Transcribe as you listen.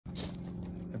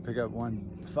pick up one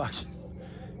fucking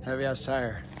heavy ass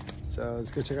tire. So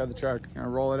let's go check out the truck. I'm gonna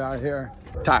roll it out here.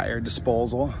 Tire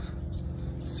disposal.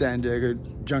 San Diego,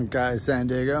 JunkGuys San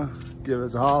Diego. Give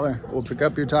us a holler. We'll pick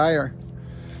up your tire.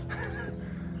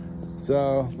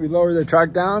 So we lower the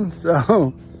truck down.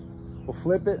 So we'll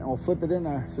flip it and we'll flip it in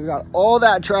there. So we got all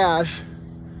that trash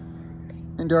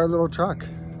into our little truck.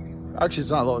 Actually,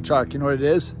 it's not a little truck. You know what it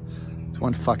is? It's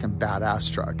one fucking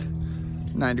badass truck.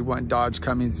 91 Dodge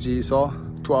Cummins diesel,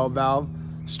 12 valve,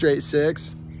 straight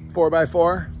six,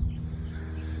 4x4.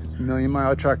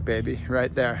 $1,000,000 truck, baby,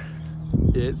 right there.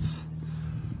 It's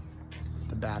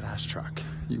the badass truck.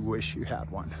 You wish you had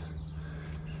one.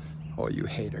 All you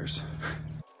haters.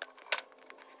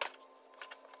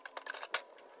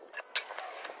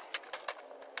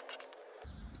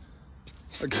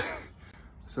 Okay,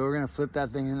 so we're gonna flip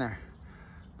that thing in there.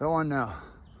 But I wanna know,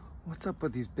 what's up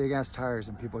with these big ass tires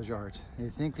in people's yards? You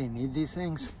think they need these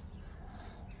things?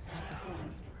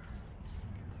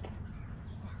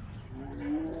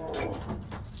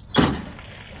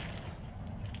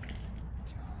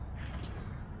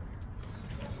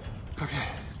 Okay.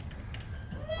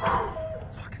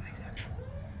 Fucking things heavy.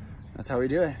 That's how we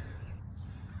do it.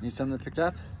 Need something picked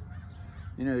up?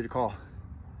 You know who to call.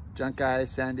 JunkGuys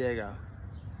San Diego.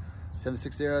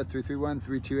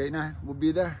 760-331-3289. We'll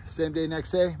be there same day,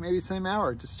 next day, maybe same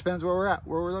hour. Just depends where we're at,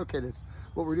 where we're located,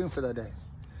 what we're doing for that day.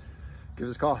 Give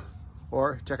us a call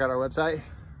or check out our website,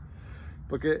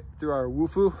 book it through our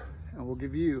Woofu, and we'll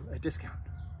give you a discount,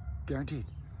 guaranteed.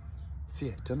 See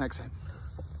you till next time.